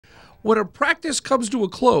When a practice comes to a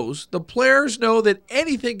close, the players know that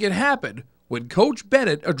anything can happen when Coach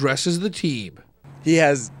Bennett addresses the team. He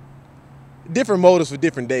has different motives for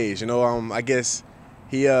different days, I guess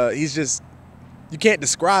he's just, you can't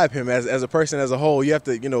describe him as a person as a whole. You have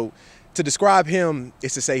to, to describe him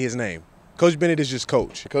is to say his name. Coach Bennett is just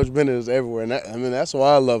coach. Coach Bennett is everywhere, and that's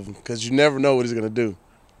why I love him, because you never know what he's going to do.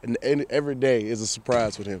 And every day is a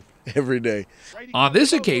surprise with him, every day. On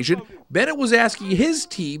this occasion, Bennett was asking his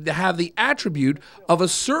team to have the attribute of a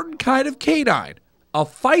certain kind of canine, a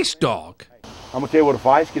Feist dog. I'm going to tell you what a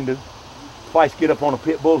Feist can do. Feist get up on a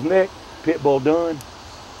pit bull's neck, pit bull done.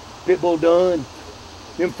 Pit bull done.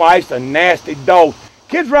 Them Feist are nasty dogs.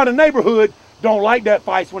 Kids around the neighborhood don't like that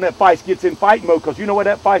Feist when that Feist gets in fight mode, because you know what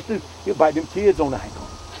that Feist do? He'll bite them kids on the ankle.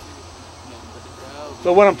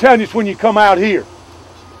 So what I'm telling you is, when you come out here,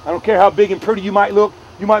 I don't care how big and pretty you might look,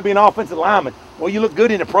 you might be an offensive lineman. Well, you look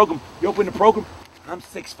good in the program. You open the program, I'm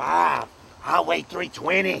 6'5", I weigh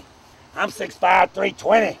 320. I'm 6'5",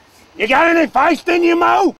 320. You got any Feist in you,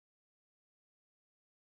 Mo?